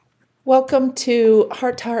Welcome to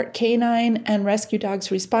Heart to Heart Canine and Rescue Dogs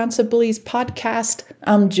Responsibly's podcast.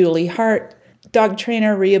 I'm Julie Hart, dog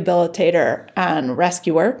trainer, rehabilitator, and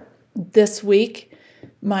rescuer. This week,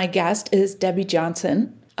 my guest is Debbie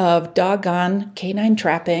Johnson of Doggone Canine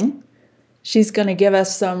Trapping. She's going to give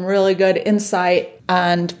us some really good insight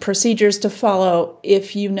and procedures to follow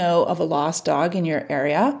if you know of a lost dog in your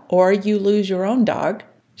area or you lose your own dog.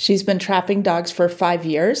 She's been trapping dogs for 5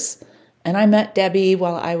 years. And I met Debbie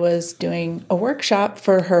while I was doing a workshop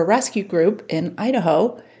for her rescue group in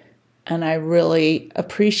Idaho. And I really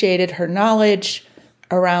appreciated her knowledge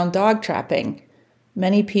around dog trapping.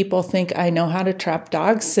 Many people think I know how to trap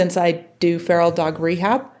dogs since I do feral dog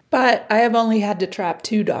rehab, but I have only had to trap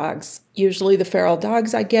 2 dogs. Usually the feral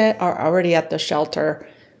dogs I get are already at the shelter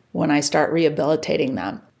when I start rehabilitating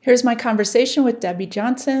them. Here's my conversation with Debbie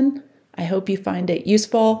Johnson. I hope you find it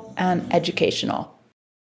useful and educational.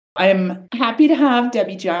 I'm happy to have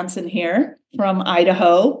Debbie Johnson here from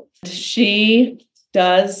Idaho. She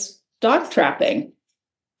does dog trapping.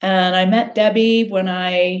 And I met Debbie when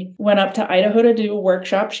I went up to Idaho to do a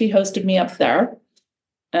workshop. She hosted me up there.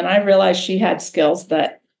 And I realized she had skills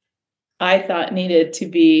that I thought needed to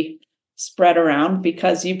be spread around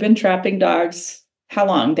because you've been trapping dogs. How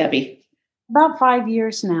long, Debbie? About 5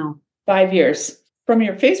 years now. 5 years. From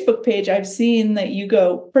your Facebook page, I've seen that you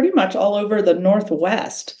go pretty much all over the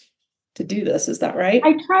Northwest to do this. Is that right?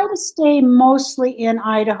 I try to stay mostly in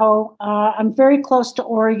Idaho. I'm very close to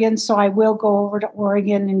Oregon, so I will go over to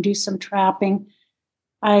Oregon and do some trapping.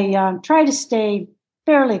 I try to stay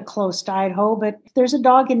fairly close to Idaho, but if there's a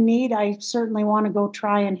dog in need, I certainly want to go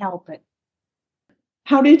try and help it.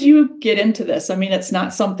 How did you get into this? I mean, it's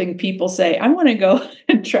not something people say, I want to go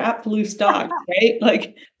and trap loose dogs, right?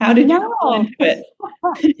 Like, how did you fall into it?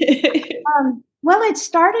 Well, it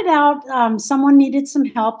started out, someone needed some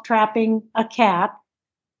help trapping a cat.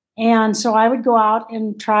 And so I would go out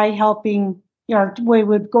and try helping, we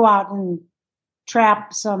would go out and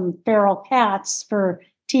trap some feral cats for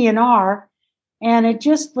TNR. And it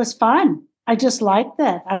just was fun. I just liked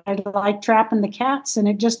that. I liked trapping the cats, and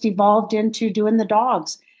it just evolved into doing the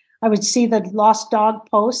dogs. I would see the lost dog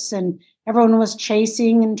posts, and everyone was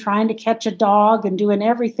chasing and trying to catch a dog and doing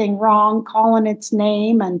everything wrong, calling its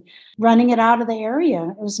name and running it out of the area.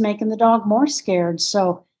 It was making the dog more scared.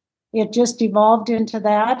 So it just evolved into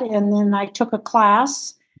that. And then I took a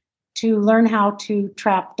class to learn how to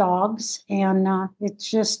trap dogs, and it's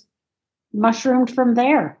just mushroomed from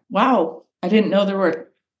there. Wow. I didn't know there were,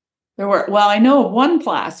 well, I know one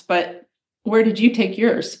class, but where did you take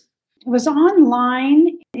yours? It was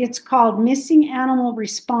online. It's called Missing Animal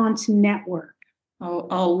Response Network.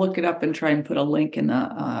 I'll look it up and try and put a link in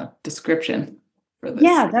the description for this.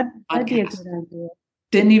 Yeah, that'd be a good idea.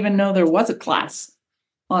 Didn't even know there was a class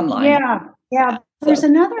online. Yeah. There's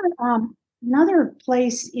another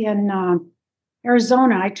place in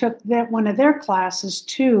Arizona. I took one of their classes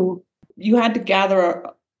too. You had to gather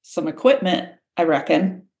some equipment, I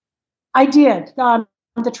reckon. I did.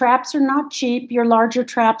 The traps are not cheap. Your larger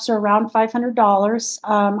traps are around $500.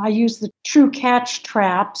 I use the True Catch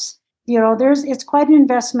traps. It's quite an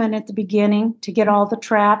investment at the beginning to get all the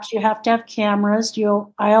traps. You have to have cameras.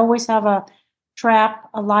 I always have a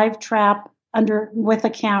live trap with a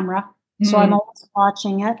camera. Mm-hmm. So I'm always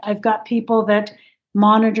watching it. I've got people that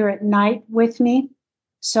monitor at night with me.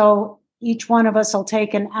 So each one of us will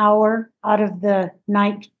take an hour out of the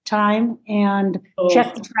night time and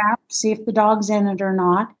check the trap, see if the dog's in it or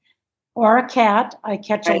not. Or a cat. I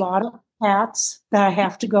catch a lot of cats that I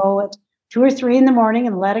have to go at 2 or 3 in the morning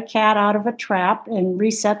and let a cat out of a trap and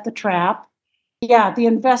reset the trap. Yeah, the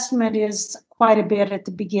investment is quite a bit at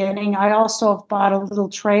the beginning. I also have bought a little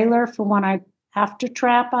trailer for when I have to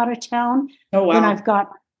trap out of town. Oh, wow. And I've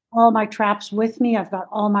got all my traps with me. I've got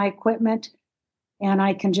all my equipment. And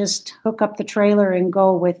I can just hook up the trailer and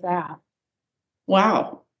go with that.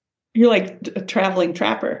 Wow. You're like a traveling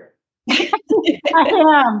trapper. I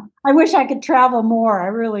am. I wish I could travel more. I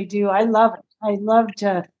really do. I love it. I love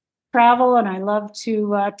to travel, and I love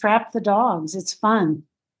to trap the dogs. It's fun.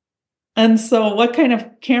 And so what kind of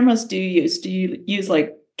cameras do you use? Do you use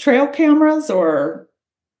like trail cameras or?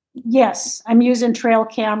 Yes, I'm using trail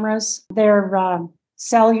cameras. They're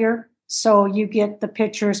cellular, so you get the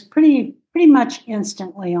pictures pretty much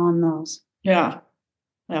instantly on those. Yeah.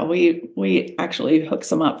 Yeah, we actually hook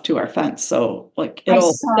some up to our fence. So like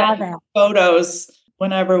it'll send photos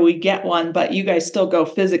whenever we get one, but you guys still go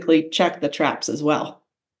physically check the traps as well.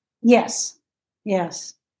 Yes. I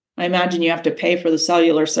imagine you have to pay for the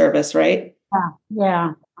cellular service, right?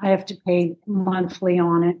 Yeah. I have to pay monthly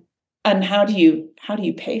on it. And how do you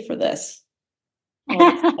pay for this?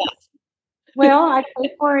 Well, I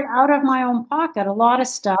pay for it out of my own pocket, a lot of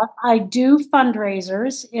stuff. I do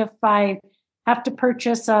fundraisers. If I have to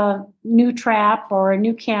purchase a new trap or a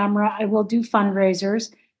new camera, I will do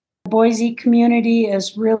fundraisers. The Boise community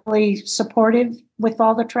is really supportive with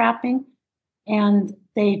all the trapping, and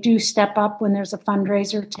they do step up when there's a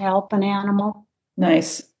fundraiser to help an animal.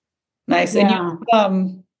 Nice. Nice. And Yeah,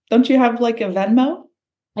 don't you have like a Venmo?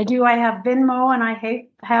 I do. I have Venmo and I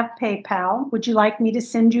have PayPal. Would you like me to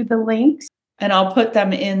send you the links? And I'll put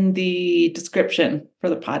them in the description for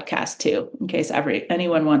the podcast too, in case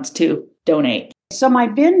anyone wants to donate. So my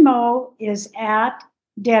Venmo is at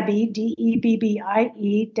Debbie,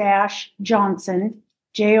 DEBBIE dash Johnson,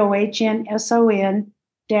 JOHNSON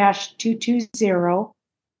dash 220.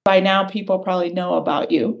 By now, people probably know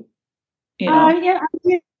about you. You know, Yeah,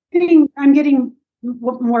 I'm getting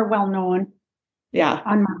more well known. Yeah.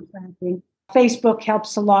 On my trapping. Facebook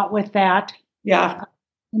helps a lot with that. Yeah.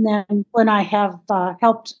 And then when I have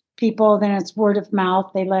helped people, then it's word of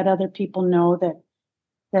mouth. They let other people know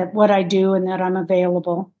that what I do and that I'm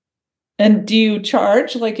available. And do you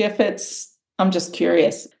charge? Like I'm just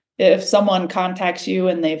curious, if someone contacts you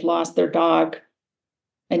and they've lost their dog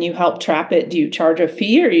and you help trap it, do you charge a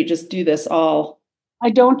fee or you just do this all? I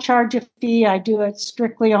don't charge a fee. I do it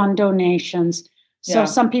strictly on donations. So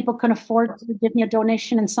some people can afford to give me a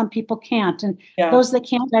donation and some people can't. And those that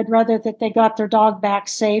can't, I'd rather that they got their dog back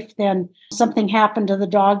safe than something happened to the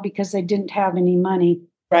dog because they didn't have any money.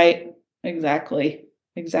 Right. Exactly.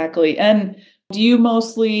 And do you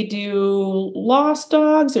mostly do lost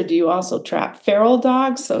dogs or do you also trap feral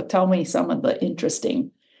dogs? So tell me some of the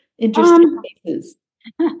interesting cases.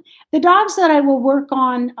 The dogs that I will work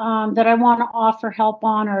on, that I want to offer help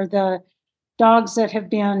on, are the dogs that have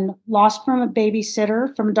been lost from a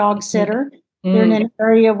babysitter, from a dog sitter. Mm-hmm. They're in an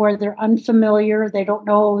area where they're unfamiliar. They don't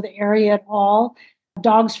know the area at all.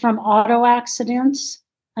 Dogs from auto accidents.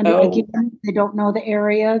 And again, they don't know the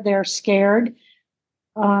area. They're scared.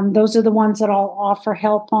 Those are the ones that I'll offer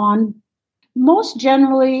help on. Most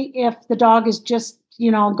generally, if the dog is just,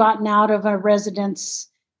 gotten out of a residence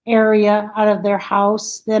area, out of their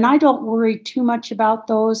house, then I don't worry too much about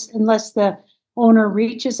those unless the owner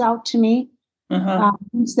reaches out to me.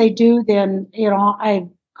 Once they do, then, I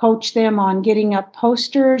coach them on getting up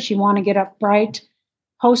posters. You want to get up bright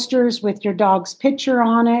posters with your dog's picture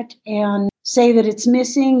on it and say that it's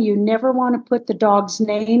missing. You never want to put the dog's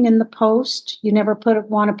name in the post. You never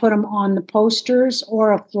want to put them on the posters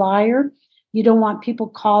or a flyer. You don't want people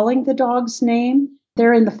calling the dog's name.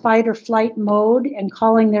 They're in the fight or flight mode, and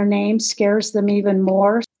calling their name scares them even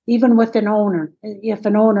more. Even with an owner, if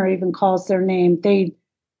an owner even calls their name,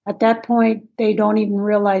 at that point, they don't even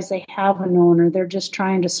realize they have an owner. They're just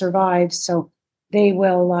trying to survive. So they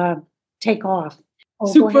will take off.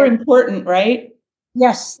 Super important, right?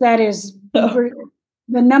 Yes, that is the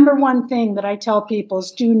number one thing that I tell people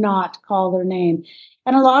is do not call their name.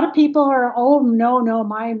 And a lot of people are,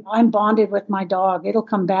 no, I'm bonded with my dog. It'll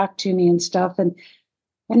come back to me and stuff. And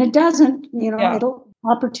it doesn't,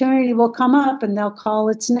 opportunity will come up and they'll call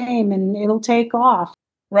its name and it'll take off.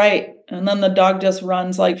 Right. And then the dog just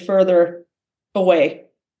runs like further away.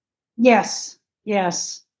 Yes.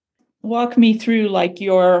 Walk me through like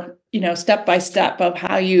your, step by step of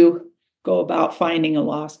how you go about finding a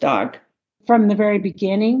lost dog. From the very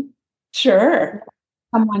beginning? Sure.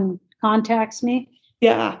 Someone contacts me?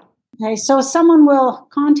 Yeah. Okay, so someone will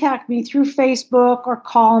contact me through Facebook or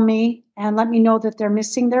call me and let me know that they're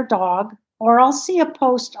missing their dog. Or I'll see a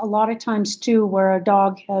post a lot of times too where a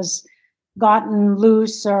dog has gotten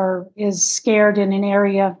loose or is scared in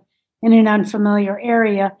an unfamiliar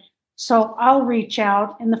area. So I'll reach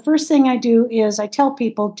out. And the first thing I do is I tell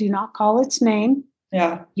people, do not call its name.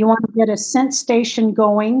 Yeah. You want to get a scent station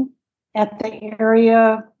going at the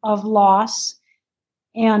area of loss.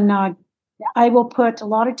 And I will put a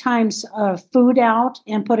lot of times food out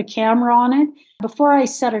and put a camera on it. Before I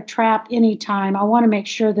set a trap anytime, I want to make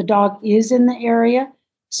sure the dog is in the area.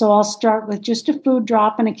 So I'll start with just a food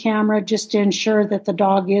drop and a camera just to ensure that the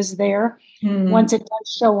dog is there. Mm-hmm. Once it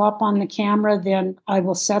does show up on the camera, then I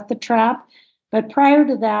will set the trap. But prior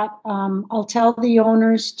to that, I'll tell the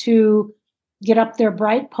owners to get up their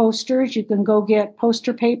bright posters. You can go get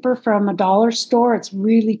poster paper from a dollar store. It's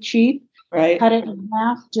really cheap. Right. Cut it in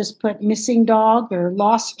half. Just put missing dog or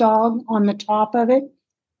lost dog on the top of it.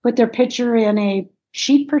 Put their picture in a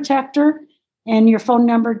sheet protector and your phone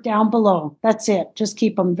number down below. That's it. Just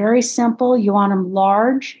keep them very simple. You want them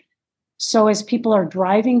large. So as people are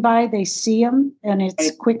driving by, they see them and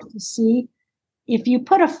it's quick to see. If you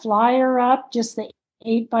put a flyer up, just the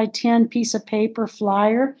 8x10 piece of paper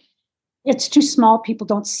flyer, it's too small. People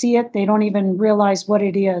don't see it. They don't even realize what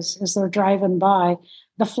it is as they're driving by.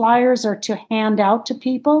 The flyers are to hand out to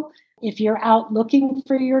people. If you're out looking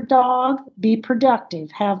for your dog, be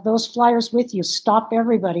productive. Have those flyers with you. Stop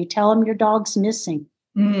everybody. Tell them your dog's missing.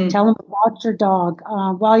 Tell them about your dog.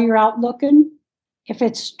 While you're out looking, if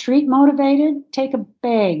it's treat motivated, take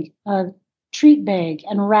a treat bag,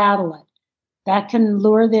 and rattle it. That can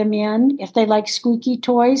lure them in. If they like squeaky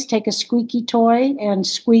toys, take a squeaky toy and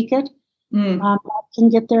squeak it. That can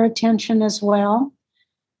get their attention as well.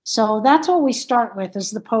 So that's what we start with,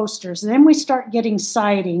 is the posters. And then we start getting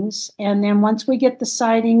sightings. And then once we get the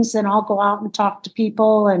sightings, then I'll go out and talk to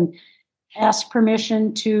people and ask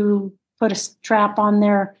permission to put a trap on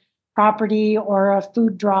their property or a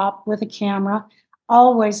food drop with a camera.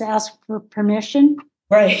 Always ask for permission.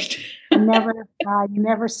 Right. You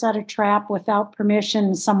never set a trap without permission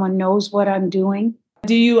and someone knows what I'm doing.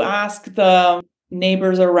 Do you ask the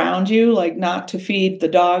neighbors around you, like, not to feed the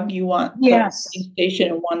dog? You want Yes. the station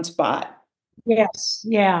in one spot? Yes.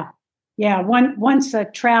 Yeah. Once a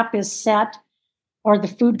trap is set or the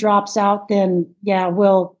food drops out, then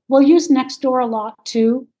we'll use Nextdoor a lot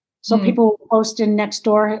too. So people will post in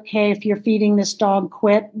Nextdoor, hey, if you're feeding this dog,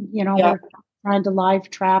 quit. We're trying to live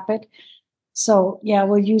trap it. So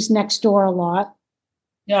we'll use Nextdoor a lot.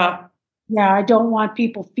 Yeah. Yeah, I don't want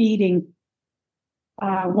people feeding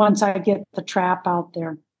once I get the trap out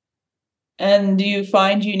there. And do you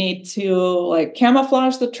find you need to like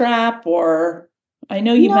camouflage the trap, or I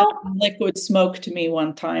know you mentioned liquid smoke to me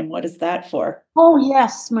one time. What is that for? Oh,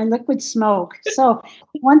 yes, my liquid smoke. So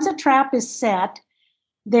once a trap is set,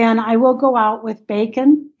 then I will go out with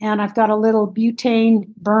bacon, and I've got a little butane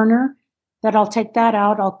burner that I'll take that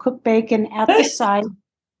out. I'll cook bacon at the side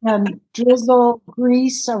and drizzle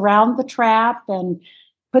grease around the trap and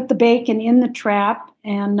put the bacon in the trap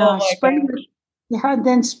and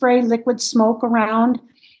then spray liquid smoke around.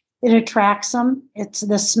 It attracts them.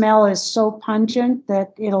 The smell is so pungent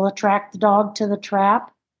that it'll attract the dog to the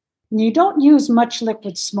trap. And you don't use much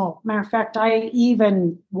liquid smoke. Matter of fact, I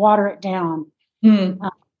even water it down.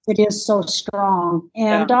 It is so strong,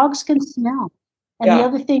 and dogs can smell. And the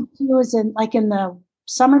other thing too is in the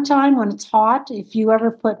summertime when it's hot, if you ever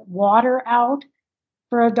put water out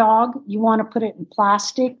for a dog, you want to put it in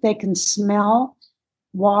plastic. They can smell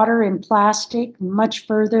water in plastic much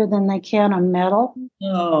further than they can on metal.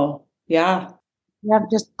 Oh, yeah.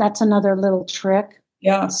 That's another little trick.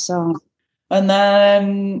 Yeah. So, and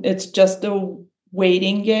then it's just a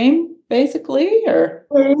waiting game, basically, or?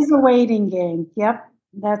 It is a waiting game. Yep.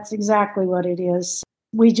 That's exactly what it is.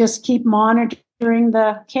 We just keep monitoring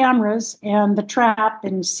the cameras and the trap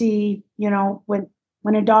and see,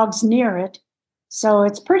 when a dog's near it. So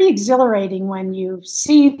it's pretty exhilarating when you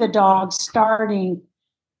see the dog starting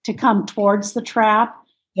to come towards the trap.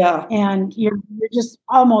 Yeah. And you're just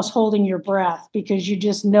almost holding your breath because you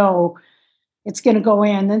just know it's going to go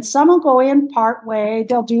in. Then some will go in part way.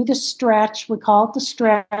 They'll do the stretch. We call it the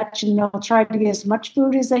stretch. And they'll try to get as much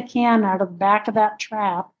food as they can out of the back of that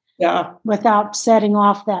trap without setting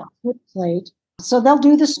off that food plate. So they'll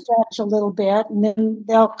do the stretch a little bit, and then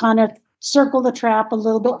they'll kind of circle the trap a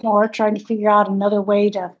little bit more, trying to figure out another way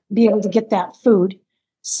to be able to get that food.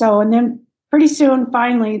 So, and then pretty soon,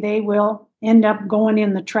 finally, they will end up going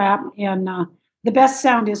in the trap. And the best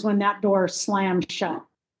sound is when that door slams shut.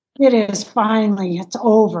 It is finally, it's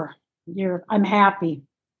over. I'm happy.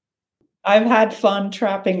 I've had fun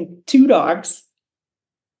trapping 2 dogs,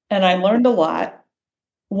 and I learned a lot.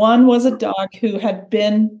 One was a dog who had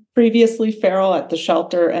been previously feral at the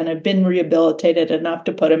shelter and had been rehabilitated enough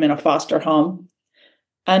to put him in a foster home.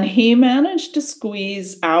 And he managed to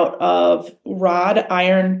squeeze out of wrought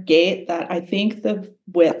iron gate that I think the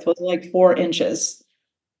width was like 4 inches.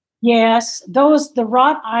 Yes, the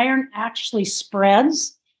wrought iron actually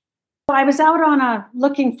spreads. I was out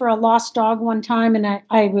looking for a lost dog one time, and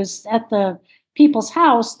I was at the people's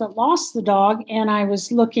house that lost the dog, and I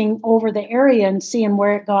was looking over the area and seeing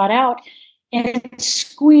where it got out, and it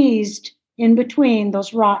squeezed in between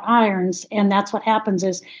those wrought irons. And that's what happens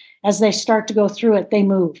is as they start to go through it, they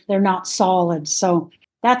move. They're not solid. So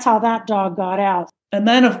that's how that dog got out. And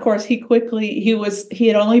then, of course, he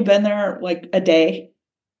had only been there like a day,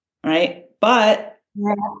 right? But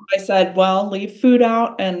I said, well, leave food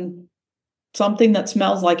out and something that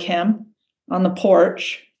smells like him on the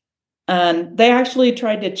porch. And they actually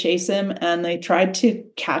tried to chase him, and they tried to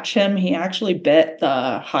catch him. He actually bit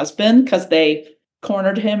the husband because they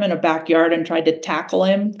cornered him in a backyard and tried to tackle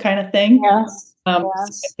him, kind of thing. Yes. So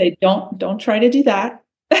they don't try to do that.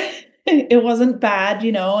 It wasn't bad,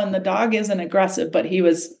 and the dog isn't aggressive, but he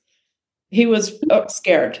was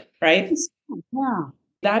scared, right? Yeah.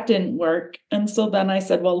 That didn't work. And so then I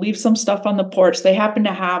said, well, leave some stuff on the porch. They happen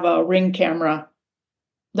to have a Ring camera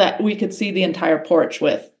that we could see the entire porch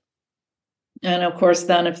with. And of course,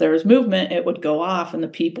 then if there was movement, it would go off and the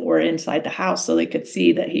people were inside the house so they could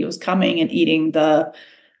see that he was coming and eating the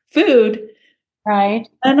food. Right.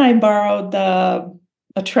 And I borrowed a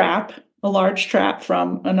trap, a large trap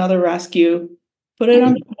from another rescue, put it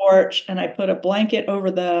on the porch, and I put a blanket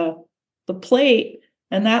over the plate,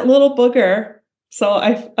 and that little booger. So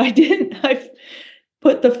I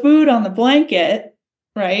put the food on the blanket,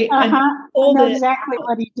 right? And I know exactly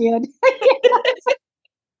what he did.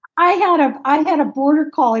 I had a border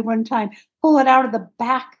collie one time pull it out of the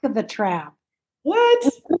back of the trap. What?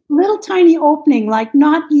 A little tiny opening, like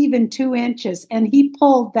not even 2 inches, and he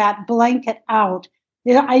pulled that blanket out.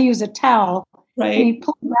 I use a towel, right? And he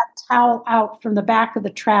pulled that towel out from the back of the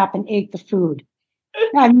trap and ate the food.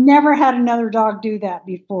 I've never had another dog do that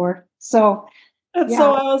before. So I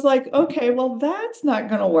was like, okay, well, that's not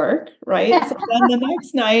going to work, right? So then the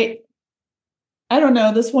next night, I don't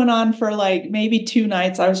know, this went on for like maybe 2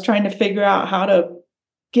 nights. I was trying to figure out how to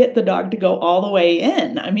get the dog to go all the way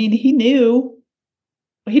in. I mean, he knew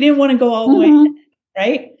he didn't want to go all the way in,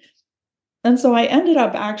 right? And so I ended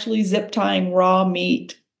up actually zip tying raw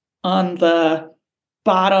meat on the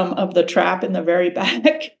bottom of the trap in the very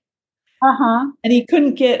back. And he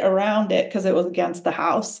couldn't get around it because it was against the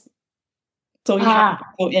house. So he had to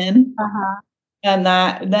go in. And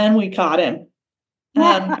then we caught him.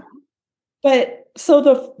 But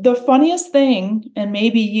so the funniest thing, and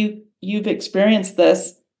maybe you've experienced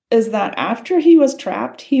this, is that after he was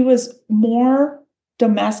trapped, he was more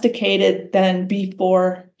domesticated than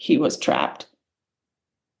before he was trapped.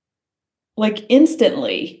 Like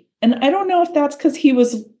instantly. And I don't know if that's because he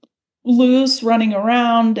was loose running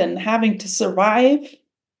around and having to survive.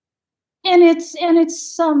 And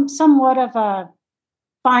it's somewhat of a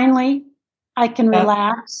finally I can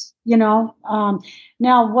relax, Now,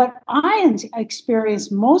 what I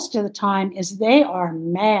experience most of the time is they are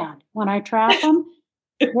mad when I trap them.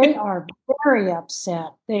 They are very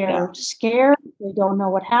upset. They are scared. They don't know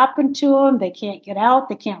what happened to them. They can't get out.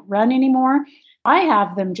 They can't run anymore. I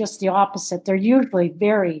have them just the opposite. They're usually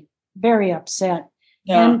very, very upset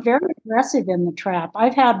and very aggressive in the trap.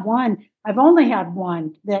 I've only had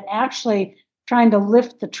one that actually trying to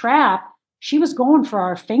lift the trap. She was going for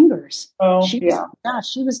our fingers. She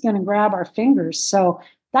was going to grab our fingers. So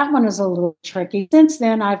that one is a little tricky. Since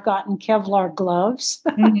then, I've gotten Kevlar gloves.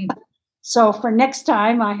 So for next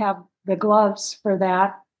time, I have the gloves for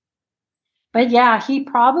that. But yeah, he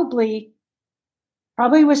probably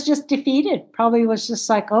was just defeated. Probably was just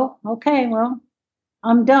like, oh, okay, well,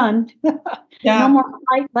 I'm done. No more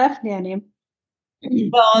fight left in him.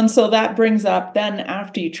 Well, and so that brings up then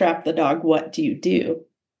after you trap the dog, what do you do?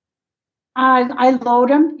 I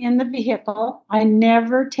load him in the vehicle. I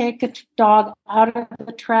never take a dog out of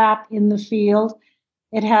the trap in the field.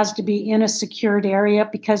 It has to be in a secured area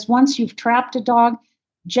because once you've trapped a dog,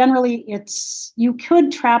 generally you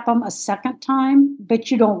could trap them a second time,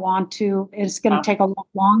 but you don't want to. It's going to take a lot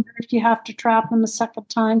longer if you have to trap them a second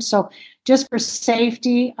time. So just for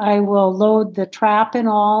safety, I will load the trap and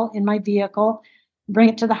all in my vehicle, bring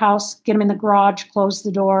it to the house, get them in the garage, close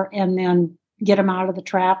the door, and then get them out of the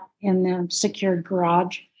trap in the secured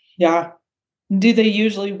garage. Yeah. Do they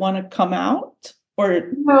usually want to come out? Or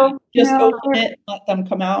open it, let them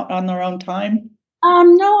come out on their own time?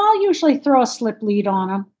 No, I'll usually throw a slip lead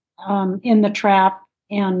on them in the trap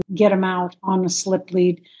and get them out on a slip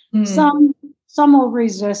lead. Some will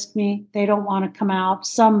resist me. They don't want to come out.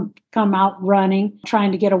 Some come out running,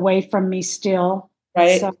 trying to get away from me still.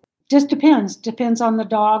 Right. So just depends on the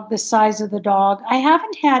dog, the size of the dog. I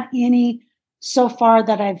haven't had any so far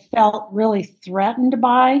that I've felt really threatened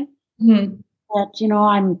by.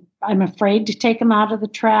 That, I'm afraid to take them out of the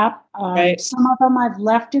trap. Some of them I've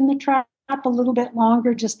left in the trap a little bit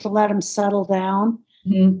longer just to let them settle down.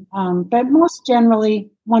 But most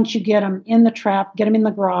generally, once you get them in the trap, get them in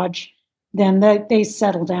the garage, then they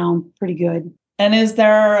settle down pretty good. And is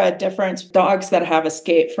there a difference, dogs that have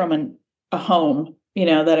escaped from a home,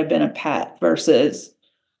 that have been a pet versus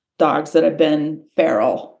dogs that have been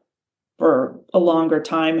feral for a longer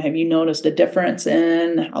time? Have you noticed a difference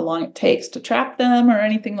in how long it takes to trap them or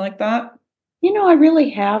anything like that? I really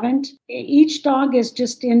haven't. Each dog is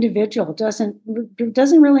just individual. It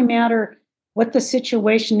doesn't really matter what the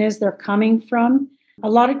situation is they're coming from. A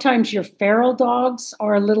lot of times your feral dogs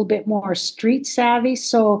are a little bit more street savvy,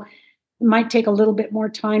 so it might take a little bit more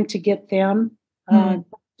time to get them.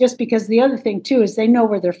 Just because the other thing too is they know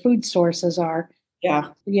where their food sources are. Yeah.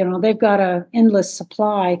 They've got an endless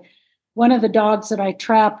supply. One of the dogs that I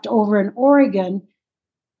trapped over in Oregon,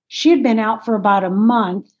 She had been out for about a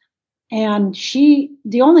month, and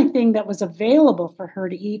the only thing that was available for her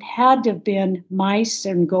to eat had to have been mice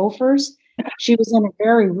and gophers. She was in a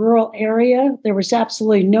very rural area. There was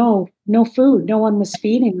absolutely no food. No one was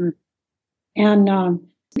feeding her. And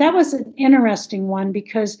that was an interesting one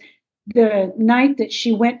because the night that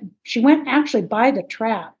she went actually by the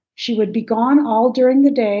trap. She would be gone all during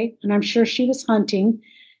the day, and I'm sure she was hunting.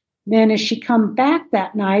 Then as she come back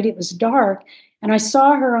that night, it was dark, and I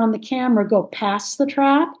saw her on the camera go past the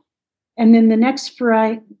trap. And then the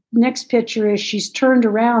next picture is she's turned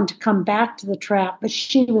around to come back to the trap, but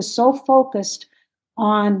she was so focused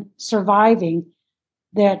on surviving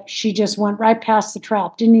that she just went right past the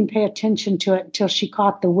trap, didn't even pay attention to it until she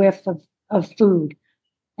caught the whiff of food.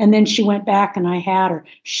 And then she went back and I had her.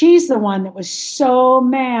 She's the one that was so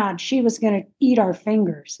mad. She was going to eat our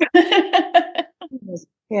fingers. She was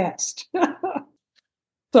pissed.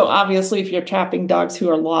 So obviously, if you're trapping dogs who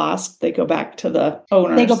are lost, they go back to the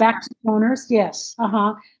owners. They go back to the owners, yes.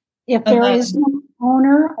 If there is no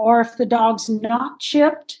owner, or if the dog's not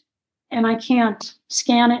chipped and I can't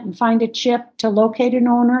scan it and find a chip to locate an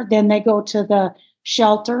owner, then they go to the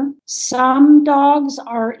shelter. Some dogs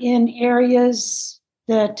are in areas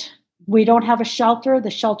that we don't have a shelter. The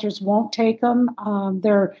shelters won't take them.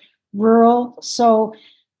 They're rural. So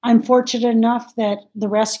I'm fortunate enough that the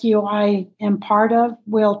rescue I am part of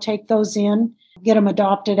will take those in, get them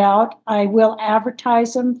adopted out. I will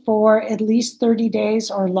advertise them for at least 30 days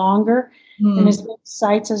or longer in as many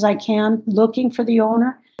sites as I can, looking for the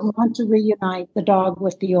owner. I want to reunite the dog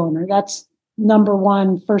with the owner. That's number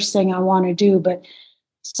one, first thing I want to do. But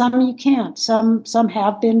some you can't. Some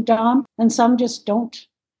have been dumped, and some just don't.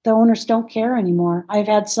 The owners don't care anymore. I've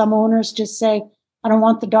had some owners just say, I don't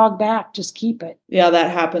want the dog back, just keep it. Yeah,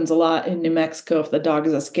 that happens a lot in New Mexico if the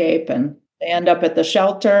dogs escape and they end up at the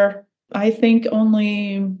shelter. I think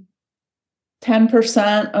only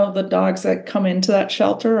 10% of the dogs that come into that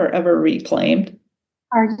shelter are ever reclaimed.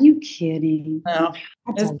 Are you kidding? No,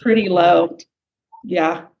 it's pretty low.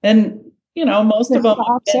 Yeah. And, most of them.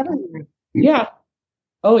 Everywhere. Yeah.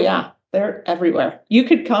 Oh, yeah. They're everywhere. You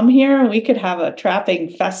could come here and we could have a trapping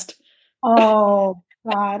fest. Oh,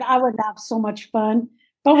 God, I would have so much fun.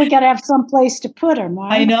 But we got to have some place to put them.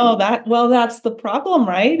 Right? I know that. Well, that's the problem,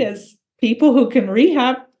 right? Is people who can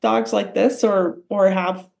rehab dogs like this or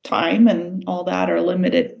have time and all that are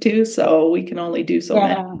limited too. So we can only do so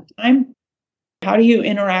many at a time. How do you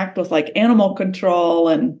interact with like animal control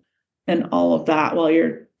and all of that while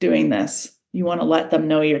you're doing this? You want to let them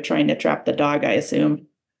know you're trying to trap the dog, I assume.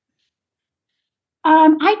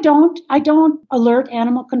 I don't alert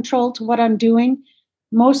animal control to what I'm doing.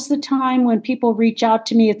 Most of the time when people reach out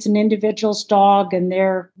to me, it's an individual's dog and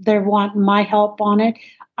they want my help on it.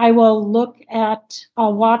 I'll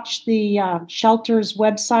watch the shelter's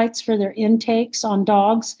websites for their intakes on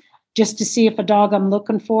dogs just to see if a dog I'm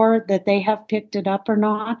looking for, that they have picked it up or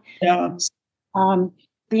not. Yeah.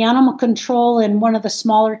 The animal control in one of the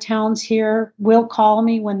smaller towns here will call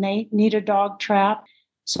me when they need a dog trap.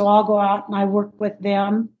 So I'll go out and I work with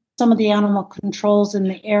them. Some of the animal controls in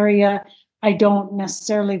the area I don't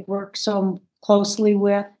necessarily work so closely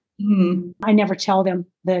with. I never tell them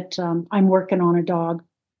that I'm working on a dog.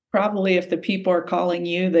 Probably if the people are calling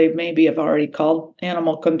you, they maybe have already called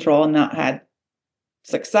animal control and not had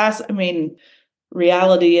success. I mean,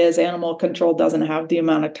 reality is animal control doesn't have the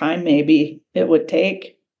amount of time maybe it would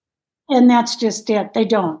take. And that's just it. They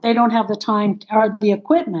don't have the time or the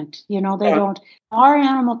equipment. They don't. Our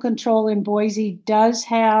animal control in Boise does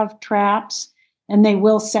have traps, and they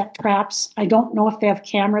will set traps. I don't know if they have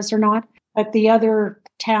cameras or not, but the other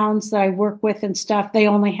towns that I work with and stuff, they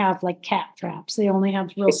only have like cat traps. They only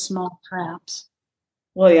have real small traps.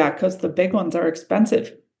 Well, yeah, because the big ones are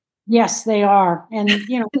expensive. Yes, they are. And,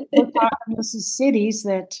 we're talking this is cities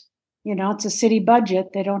that, it's a city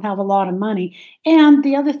budget. They don't have a lot of money. And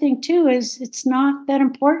the other thing, too, is it's not that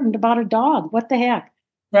important about a dog. What the heck?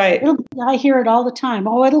 Right. I hear it all the time.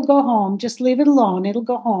 Oh, it'll go home. Just leave it alone. It'll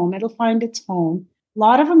go home. It'll find its home. A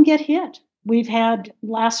lot of them get hit.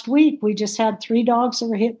 Last week, we just had 3 dogs that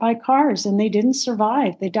were hit by cars and they didn't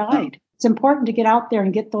survive. They died. It's important to get out there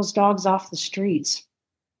and get those dogs off the streets.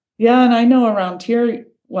 Yeah, and I know around here,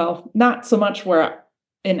 well, not so much where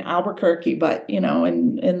in Albuquerque, but,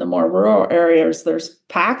 in the more rural areas, there's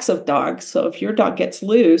packs of dogs. So if your dog gets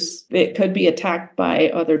loose, it could be attacked by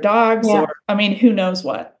other dogs or, who knows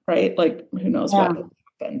what, right? Like, who knows what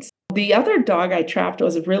happens. The other dog I trapped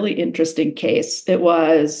was a really interesting case. It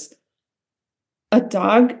was a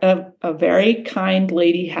dog a very kind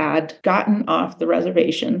lady had gotten off the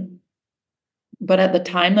reservation. But at the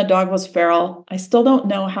time the dog was feral, I still don't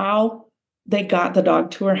know how they got the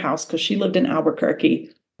dog to her house because she lived in Albuquerque.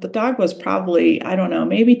 The dog was probably, I don't know,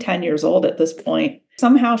 maybe 10 years old at this point.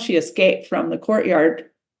 Somehow she escaped from the courtyard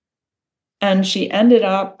and she ended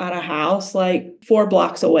up at a house like 4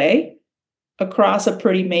 blocks away across a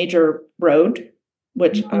pretty major road,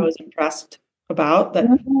 which I was impressed about that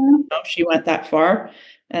she went that far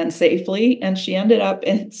and safely. And she ended up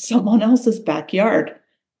in someone else's backyard.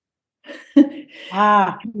 Nice.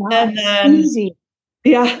 And then, Easy.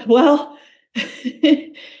 yeah, well,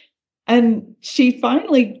 and she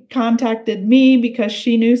finally contacted me because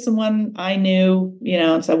she knew someone I knew,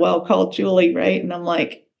 and said, well, call Julie, right? And I'm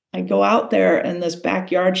like, I go out there in this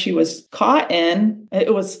backyard she was caught in.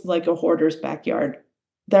 It was like a hoarder's backyard.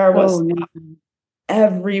 There was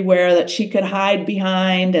everywhere that she could hide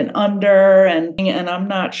behind and under, and I'm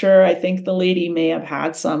not sure. I think the lady may have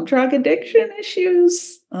had some drug addiction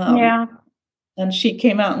issues. Yeah. And she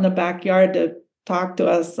came out in the backyard to talk to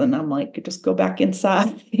us, and I'm like, just go back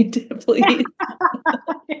inside, please.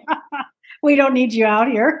 We don't need you out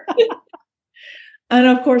here. And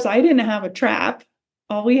of course, I didn't have a trap.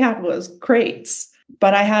 All we had was crates,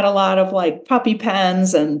 but I had a lot of like puppy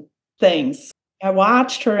pens and things. I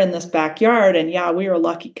watched her in this backyard, and yeah, we were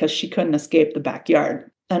lucky because she couldn't escape the backyard.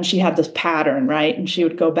 And she had this pattern, right? And she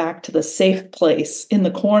would go back to the safe place in the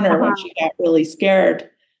corner when she got really scared.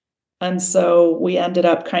 And so we ended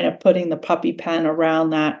up kind of putting the puppy pen around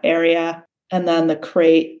that area. And then the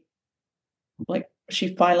crate, like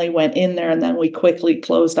she finally went in there, and then we quickly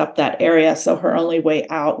closed up that area. So her only way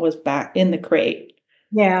out was back in the crate.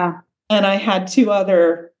 Yeah. And I had 2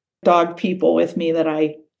 other dog people with me that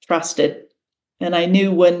I trusted and I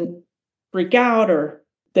knew wouldn't freak out, or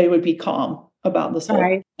they would be calm about this whole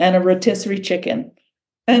thing. And a rotisserie chicken.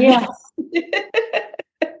 And yes.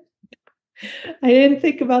 I didn't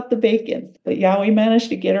think about the bacon, but yeah, we managed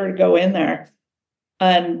to get her to go in there.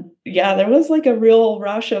 And yeah, there was like a real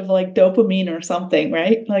rush of like dopamine or something,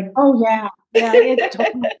 right? Like, oh yeah. Yeah, it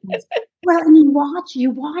totally is. Well, and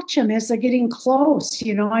you watch them as they're getting close,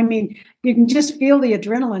 I mean, you can just feel the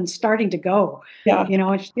adrenaline starting to go. Yeah.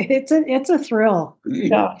 It's a thrill.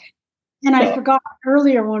 Yeah. And I forgot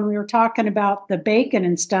earlier when we were talking about the bacon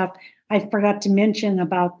and stuff, I forgot to mention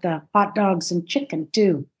about the hot dogs and chicken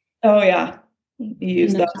too. Oh yeah. You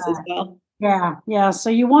use those as well. Yeah. Yeah. So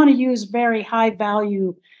you want to use very high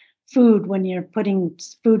value food when you're putting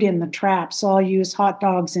food in the trap. So I'll use hot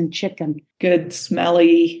dogs and chicken. Good,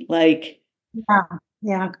 smelly, like.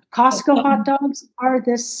 Yeah. Costco hot dogs are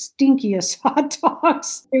the stinkiest hot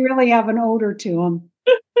dogs. They really have an odor to them.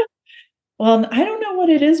 Well, I don't know what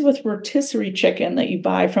it is with rotisserie chicken that you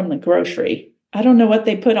buy from the grocery. I don't know what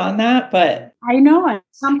they put on that, but. I know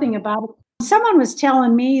something about it. Someone was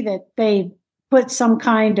telling me that they put some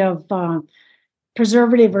kind of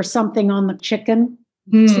preservative or something on the chicken.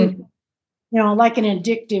 To, like an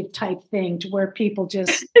addictive type thing to where people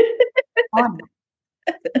just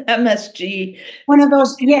MSG. One of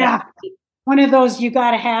those, one of those you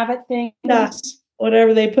got to have it things. Yeah.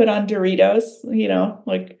 Whatever they put on Doritos,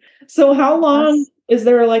 like. So how long is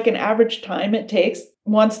there like an average time it takes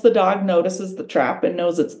once the dog notices the trap and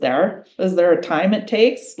knows it's there? Is there a time it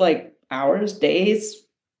takes, like hours, days?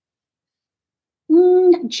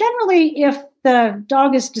 Generally, if the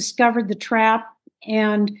dog has discovered the trap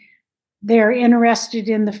and they're interested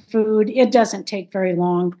in the food, it doesn't take very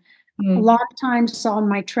long. A lot of times on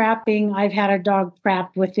my trapping, I've had a dog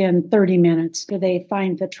trapped within 30 minutes. They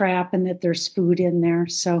find the trap and that there's food in there.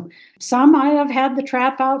 So some I have had the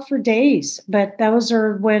trap out for days, but those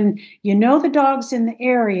are when the dog's in the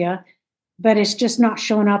area, but it's just not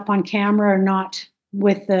showing up on camera or not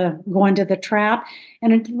with the going to the trap.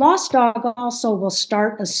 And a lost dog also will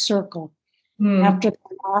start a circle after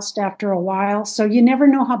they're lost after a while. So you never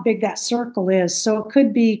know how big that circle is. So it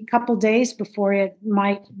could be a couple days before it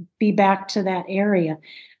might be back to that area.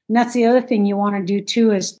 And that's the other thing you want to do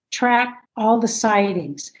too, is track all the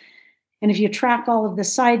sightings. And if you track all of the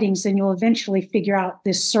sightings, then you'll eventually figure out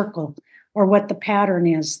this circle or what the pattern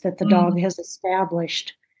is that the dog has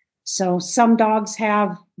established. So some dogs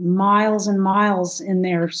have miles and miles in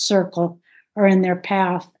their circle or in their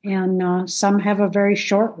path, and some have a very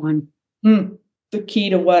short one. The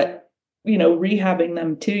key to what, rehabbing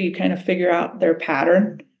them too, you kind of figure out their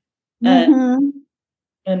pattern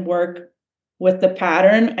and work with the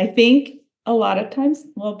pattern. I think a lot of times,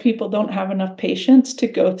 people don't have enough patience to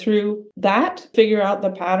go through that, figure out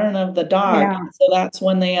the pattern of the dog. Yeah. So that's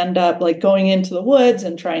when they end up like going into the woods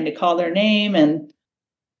and trying to call their name, and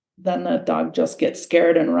then the dog just gets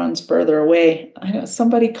scared and runs further away. I know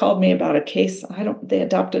somebody called me about a case. They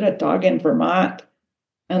adopted a dog in Vermont,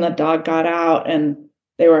 and the dog got out and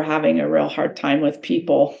they were having a real hard time with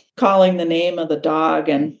people calling the name of the dog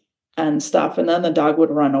and stuff. And then the dog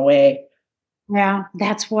would run away. Yeah,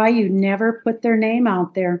 that's why you never put their name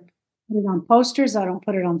out there. Put it on posters. I don't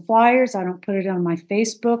put it on flyers. I don't put it on my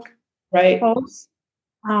Facebook Right. posts.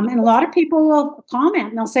 And a lot of people will comment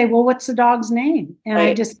and they'll say, well, what's the dog's name? And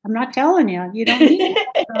Right. I'm not telling you, you don't need to know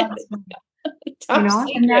the dog's name. Top And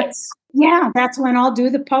secret. that's when I'll do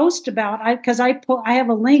the post about because I have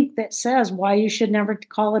a link that says why you should never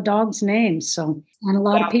call a dog's name. So, and a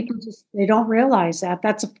lot of people they don't realize that.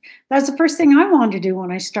 That's the first thing I wanted to do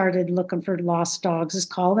when I started looking for lost dogs is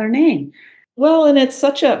call their name. Well, and it's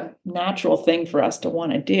such a natural thing for us to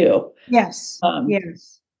want to do. Yes.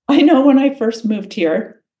 Yes. I know when I first moved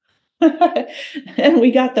here and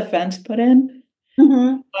we got the fence put in,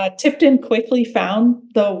 Tipton quickly found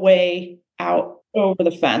the way out over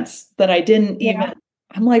the fence that I didn't even,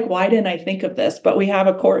 I'm like, why didn't I think of this? But we have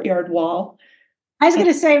a courtyard wall. I was going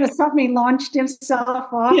to say it was something he launched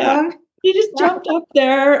himself off of. He just jumped up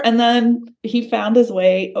there and then he found his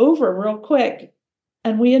way over real quick.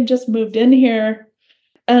 And we had just moved in here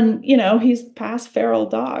and, he's past feral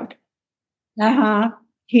dog.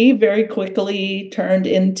 He very quickly turned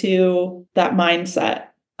into that mindset.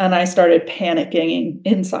 And I started panicking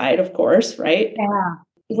inside, of course, right? Yeah.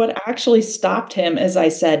 What actually stopped him is I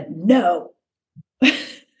said, no.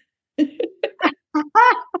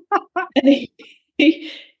 And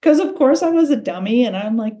because of course I was a dummy and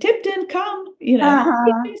I'm like, Tipton, come, he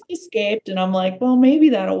just escaped. And I'm like, well, maybe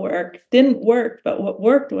that'll work. Didn't work. But what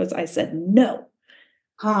worked was I said, no.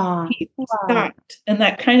 He stopped. And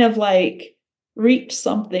that kind of like reached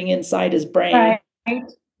something inside his brain.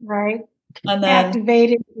 Right. And then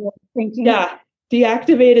activated thinking. Yeah.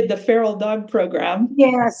 Deactivated the feral dog program.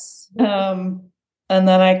 Yes. And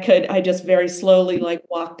then I just very slowly like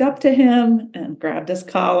walked up to him and grabbed his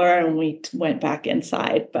collar and we went back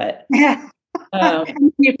inside. But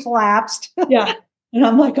you collapsed. Yeah. And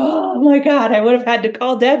I'm like, oh my God, I would have had to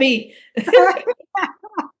call Debbie.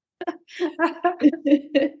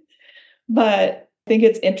 But I think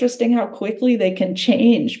it's interesting how quickly they can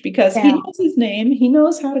change because he knows his name. He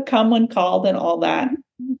knows how to come when called and all that,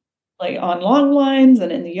 like on long lines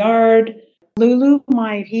and in the yard. Lulu,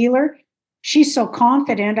 my healer, she's so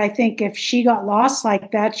confident. I think if she got lost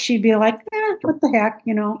like that, she'd be like, what the heck,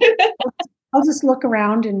 I'll just look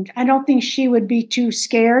around. And I don't think she would be too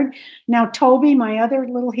scared. Now, Toby, my other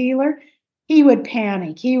little healer, he would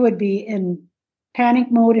panic. He would be in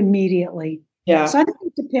panic mode immediately. Yeah. So I think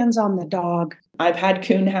it depends on the dog. I've had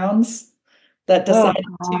coonhounds that decided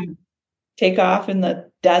to take off in the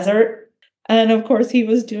desert. And of course, he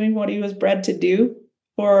was doing what he was bred to do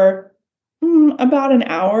for about an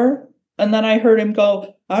hour. And then I heard him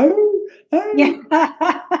go, oh, oh. Yeah.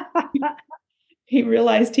 He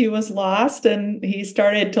realized he was lost and he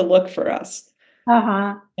started to look for us.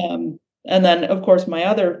 And then, of course, my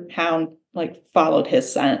other hound followed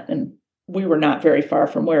his scent and we were not very far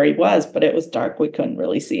from where he was, but it was dark. We couldn't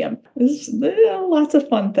really see him. Lots of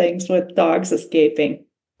fun things with dogs escaping.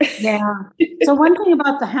 Yeah. So one thing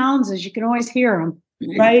about the hounds is you can always hear them.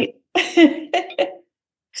 Right.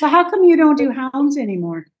 So how come you don't do hounds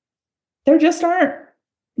anymore? There just aren't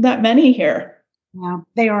that many here. Yeah,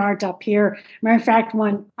 they aren't up here. Matter of fact,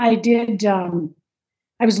 when I did, I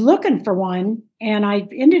was looking for one and I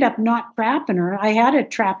ended up not trapping her. I had a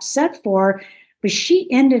trap set for her, but she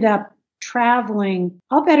ended up traveling,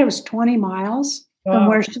 I'll bet it was 20 miles from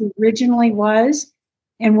where she originally was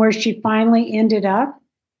and where she finally ended up.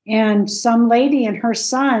 And some lady and her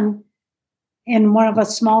son in one of the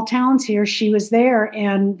small towns here, she was there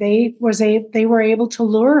and they were able to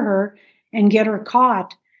lure her and get her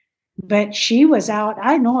caught. But she was out,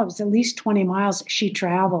 I know it was at least 20 miles she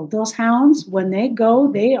traveled. Those hounds, when they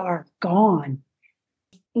go, they are gone.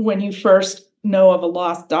 When you first know of a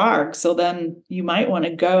lost dog, so then you might want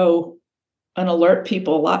to go and alert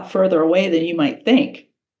people a lot further away than you might think.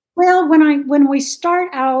 Well, when we start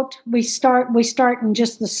out, we start in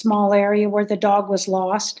just the small area where the dog was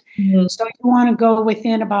lost. Mm-hmm. So you want to go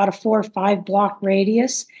within about a 4 or 5 block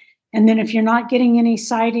radius. And then if you're not getting any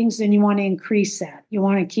sightings, then you want to increase that. You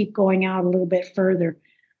want to keep going out a little bit further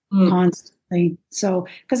constantly. So,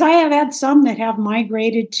 because I have had some that have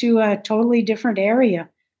migrated to a totally different area.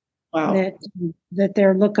 Wow. That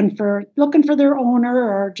they're looking for their owner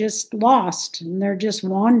or just lost and they're just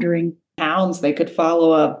wandering. Hounds, they could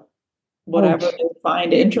follow up whatever they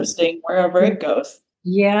find interesting wherever it goes.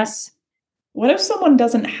 Yes. What if someone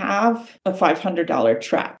doesn't have a $500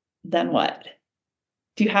 trap? Then what?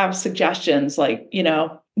 Do you have suggestions like,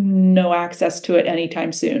 no access to it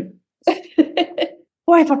anytime soon?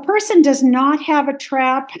 Boy, if a person does not have a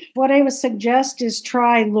trap, what I would suggest is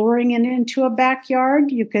try luring it into a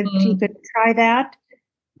backyard. You could try that.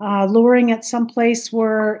 Luring at some place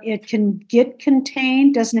where it can get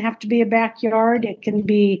contained. Doesn't have to be a backyard. It can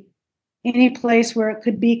be any place where it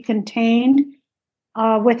could be contained.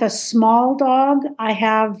 With a small dog, I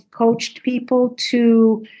have coached people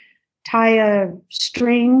to tie a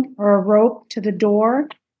string or a rope to the door,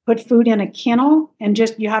 put food in a kennel, and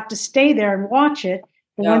just you have to stay there and watch it.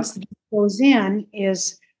 But once the dog goes in,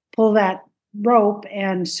 is pull that rope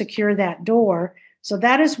and secure that door. So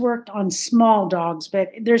that has worked on small dogs, but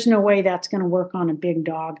there's no way that's going to work on a big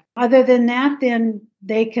dog. Other than that, then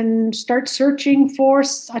they can start searching for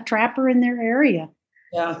a trapper in their area.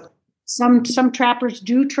 Yeah. Some trappers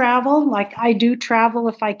do travel, like I do travel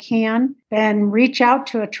if I can, and reach out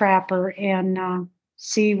to a trapper and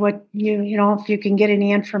see what if you can get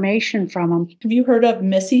any information from them. Have you heard of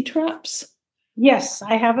Missy traps? Yes,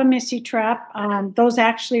 I have a Missy trap. Those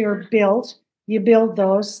actually are built. You build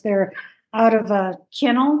those. They're out of a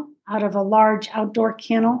kennel, out of a large outdoor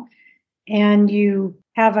kennel, and you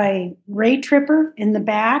have a ray tripper in the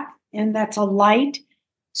back, and that's a light.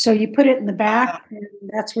 So you put it in the back, and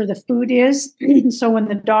that's where the food is. So when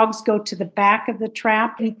the dogs go to the back of the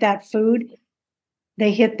trap, eat that food,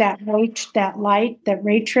 they hit that light, that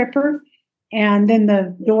ray tripper, and then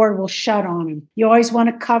the door will shut on them. You always want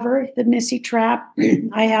to cover the Missy trap.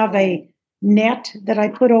 I have a net that I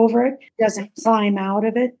put over it. It doesn't climb out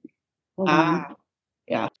of it.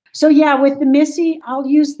 Yeah. So yeah, with the Missy, I'll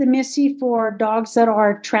use the Missy for dogs that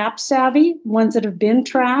are trap savvy, ones that have been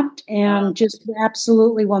trapped and just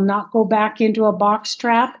absolutely will not go back into a box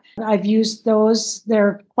trap. I've used those.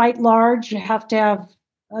 They're quite large. You have to have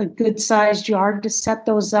a good sized yard to set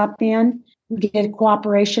those up in. Get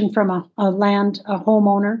cooperation from a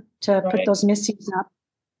homeowner to put those Missies up.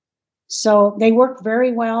 So they work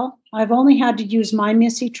very well. I've only had to use my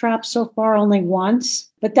Missy trap so far only once,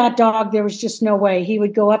 but that dog, there was just no way. He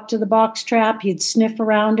would go up to the box trap, he'd sniff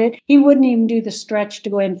around it. He wouldn't even do the stretch to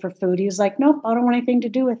go in for food. He was like, nope, I don't want anything to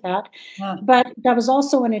do with that. But that was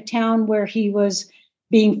also in a town where he was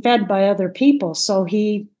being fed by other people. So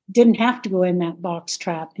he didn't have to go in that box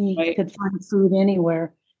trap. He could find food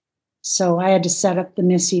anywhere. So I had to set up the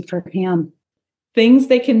Missy for him. Things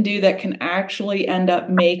they can do that can actually end up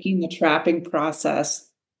making the trapping process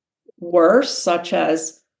worse, such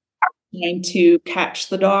as trying to catch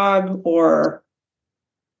the dog, or,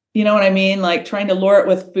 you know what I mean? Like trying to lure it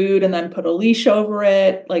with food and then put a leash over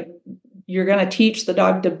it. Like you're going to teach the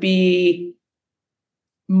dog to be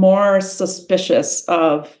more suspicious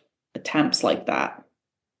of attempts like that.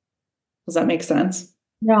 Does that make sense?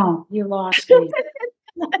 No, you lost me.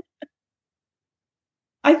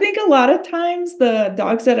 I think a lot of times the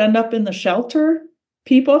dogs that end up in the shelter,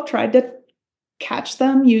 people have tried to catch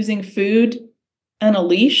them using food and a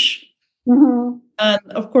leash. Mm-hmm. And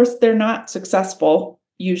of course, they're not successful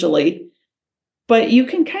usually. But you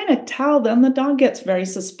can kind of tell then the dog gets very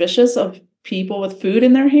suspicious of people with food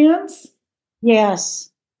in their hands.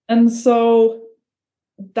 Yes. And so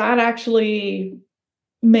that actually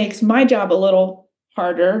makes my job a little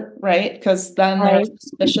harder, right? Because then they're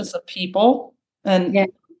suspicious of people. And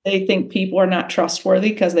they think people are not trustworthy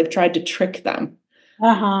because they've tried to trick them.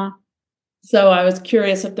 So I was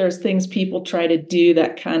curious if there's things people try to do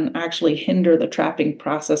that can actually hinder the trapping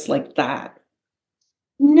process like that.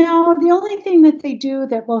 No, the only thing that they do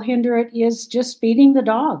that will hinder it is just feeding the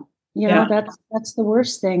dog. You know, that's the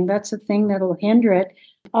worst thing. That's the thing that'll hinder it.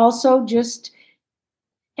 Also, just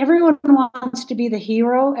everyone wants to be the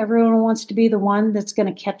hero. Everyone wants to be the one that's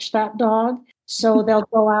going to catch that dog. So they'll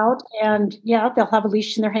go out and they'll have a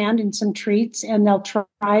leash in their hand and some treats, and they'll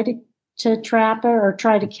try to trap it or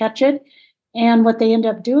try to catch it. And what they end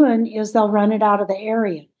up doing is they'll run it out of the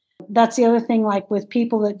area. That's the other thing, like with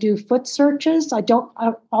people that do foot searches. I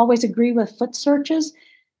always agree with foot searches,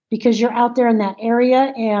 because you're out there in that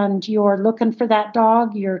area and you're looking for that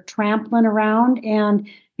dog, you're trampling around and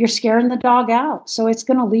you're scaring the dog out. So it's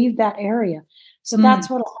going to leave that area. So that's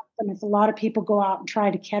what will happen if a lot of people go out and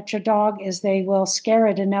try to catch a dog, is they will scare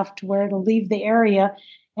it enough to where it'll leave the area,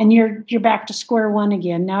 and you're back to square one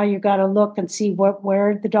again. Now you've got to look and see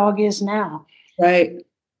where the dog is now. Right.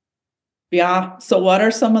 Yeah. So what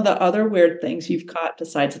are some of the other weird things you've caught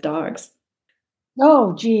besides dogs?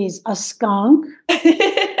 Oh, geez. A skunk.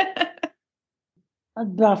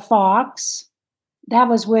 The fox. That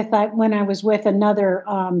was when I was with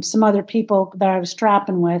some other people that I was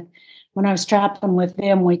trapping with. When I was trapping with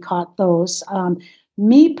them, we caught those.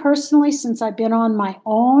 Me personally, since I've been on my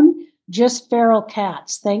own, just feral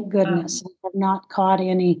cats. Thank goodness. I have not caught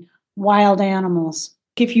any wild animals.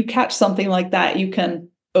 if you catch something like that, you can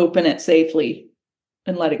open it safely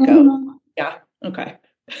and let it go. Mhm. Yeah. Okay.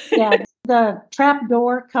 Yeah, the trap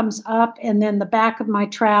door comes up, and then the back of my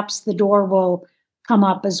traps, the door will come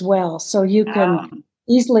up as well. So you can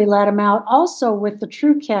easily let them out. Also, with the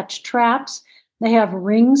True Catch traps, they have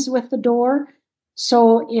rings with the door.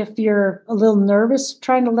 So if you're a little nervous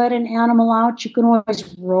trying to let an animal out, you can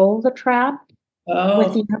always roll the trap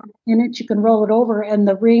with the animal in it. You can roll it over, and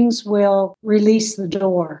the rings will release the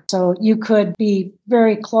door. So you could be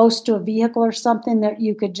very close to a vehicle or something that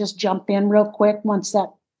you could just jump in real quick once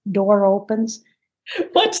that door opens.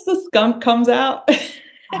 Once the skunk comes out.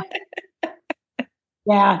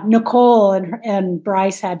 Yeah, Nicole and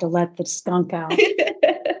Bryce had to let the skunk out.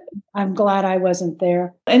 I'm glad I wasn't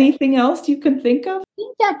there. Anything else you can think of? I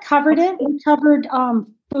think that covered it. We covered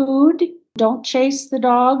food. Don't chase the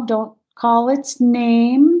dog. Don't call its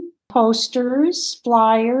name. Posters,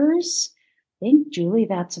 flyers. I think, Julie,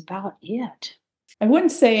 that's about it. I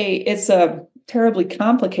wouldn't say it's a terribly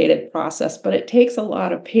complicated process, but it takes a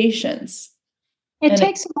lot of patience. It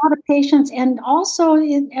takes a lot of patience, and also,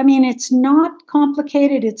 it's not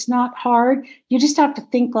complicated. It's not hard. You just have to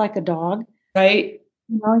think like a dog. Right?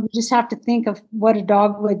 You just have to think of what a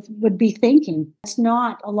dog would be thinking. It's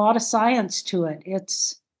not a lot of science to it.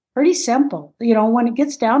 It's pretty simple. When it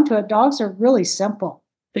gets down to it, dogs are really simple.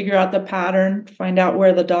 Figure out the pattern, find out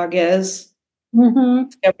where the dog is. Mm-hmm.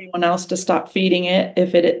 Everyone else to stop feeding it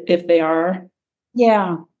if they are.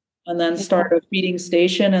 Yeah. And then start a feeding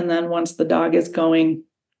station. And then once the dog is going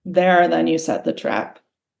there, then you set the trap.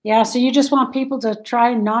 Yeah. So you just want people to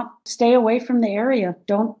try and not stay away from the area.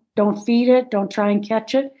 Don't feed it. Don't try and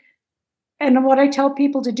catch it. And what I tell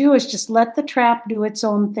people to do is just let the trap do its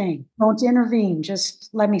own thing. Don't intervene. Just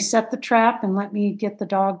let me set the trap and let me get the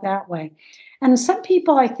dog that way. And some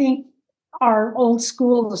people, I think, are old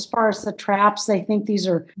school as far as the traps. They think these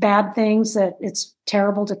are bad things, that it's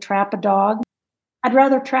terrible to trap a dog. I'd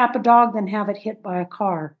rather trap a dog than have it hit by a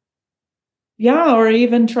car. Yeah, or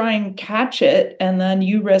even try and catch it, and then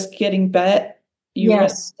you risk getting bit. You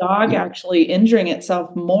risk the dog actually injuring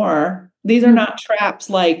itself more. These are not traps,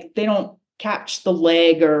 like they don't catch the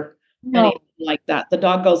leg or anything like that. The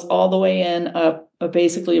dog goes all the way in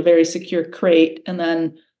basically a very secure crate, and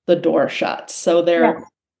then the door shuts. So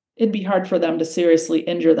it'd be hard for them to seriously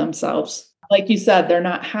injure themselves. Like you said, they're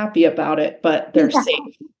not happy about it, but they're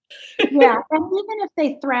safe. Yeah, and even if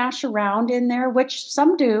they thrash around in there, which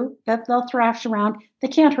some do, that they'll thrash around, they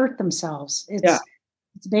can't hurt themselves. It's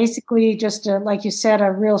basically just like you said,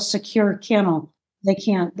 a real secure kennel. They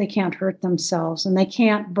can't hurt themselves, and they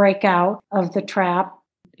can't break out of the trap.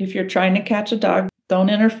 If you're trying to catch a dog, don't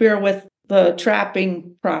interfere with the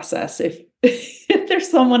trapping process. If there's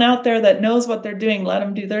someone out there that knows what they're doing, let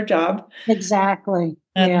them do their job. Exactly.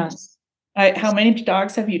 Yes. How many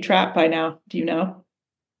dogs have you trapped by now? Do you know?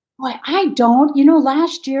 Boy, I don't.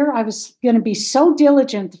 Last year I was going to be so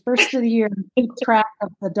diligent the first of the year to keep track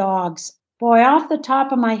of the dogs. Boy, off the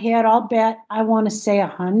top of my head, I'll bet I want to say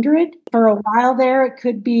 100. For a while there, it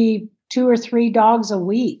could be 2 or 3 dogs a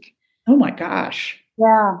week. Oh my gosh.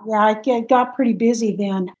 Yeah, it got pretty busy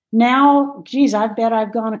then. Now, geez, I bet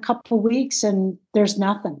I've gone a couple of weeks and there's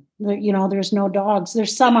nothing. There's no dogs.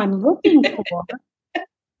 There's some I'm looking for,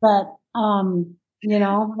 but I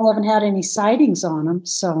haven't had any sightings on them.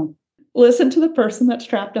 So listen to the person that's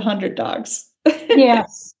trapped 100 dogs.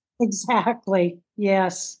 Yes, exactly.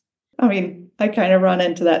 Yes. I mean, I kind of run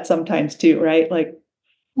into that sometimes too, right? Like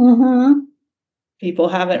people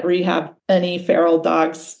haven't rehabbed any feral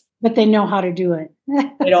dogs. But they know how to do it.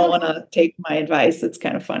 They don't want to take my advice. It's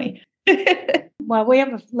kind of funny. Well, we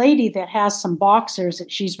have a lady that has some boxers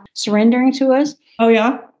that she's surrendering to us. Oh,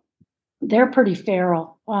 yeah? They're pretty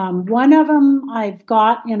feral. One of them I've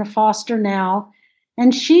got in a foster now,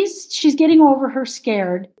 and she's getting over her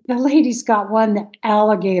scared. The lady's got one that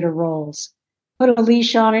alligator rolls. Put a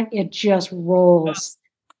leash on it, it just rolls.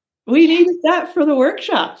 We needed that for the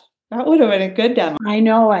workshop. That would have been a good demo. I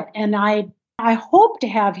know it. And I hope to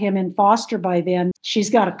have him in foster by then. She's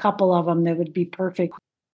got a couple of them that would be perfect.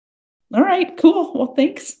 All right, cool. Well,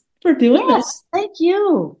 thanks for doing this. Thank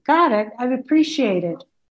you. God, I appreciate it.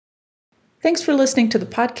 Thanks for listening to the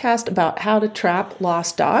podcast about how to trap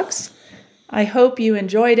lost dogs. I hope you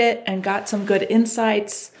enjoyed it and got some good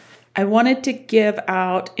insights. I wanted to give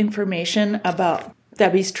out information about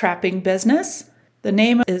Debbie's trapping business. The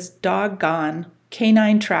name is Doggone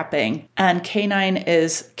Canine Trapping, and canine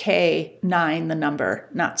is K9, the number,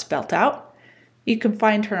 not spelt out. You can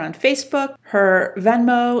find her on Facebook. Her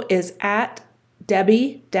Venmo is at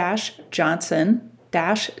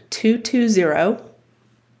Debbie-Johnson-220.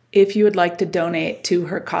 if you would like to donate to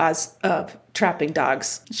her cause of trapping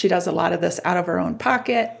dogs. She does a lot of this out of her own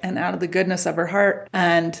pocket and out of the goodness of her heart,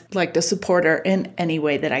 and I'd like to support her in any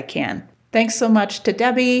way that I can. Thanks so much to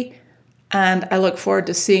Debbie, and I look forward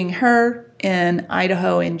to seeing her in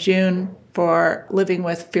Idaho in June for Living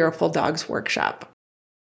with Fearful Dogs workshop.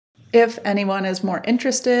 If anyone is more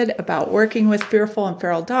interested about working with fearful and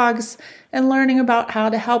feral dogs and learning about how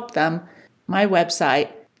to help them, my website,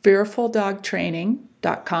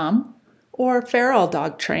 fearfuldogtraining.com or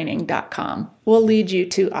feraldogtraining.com, will lead you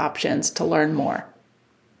to options to learn more.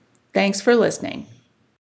 Thanks for listening.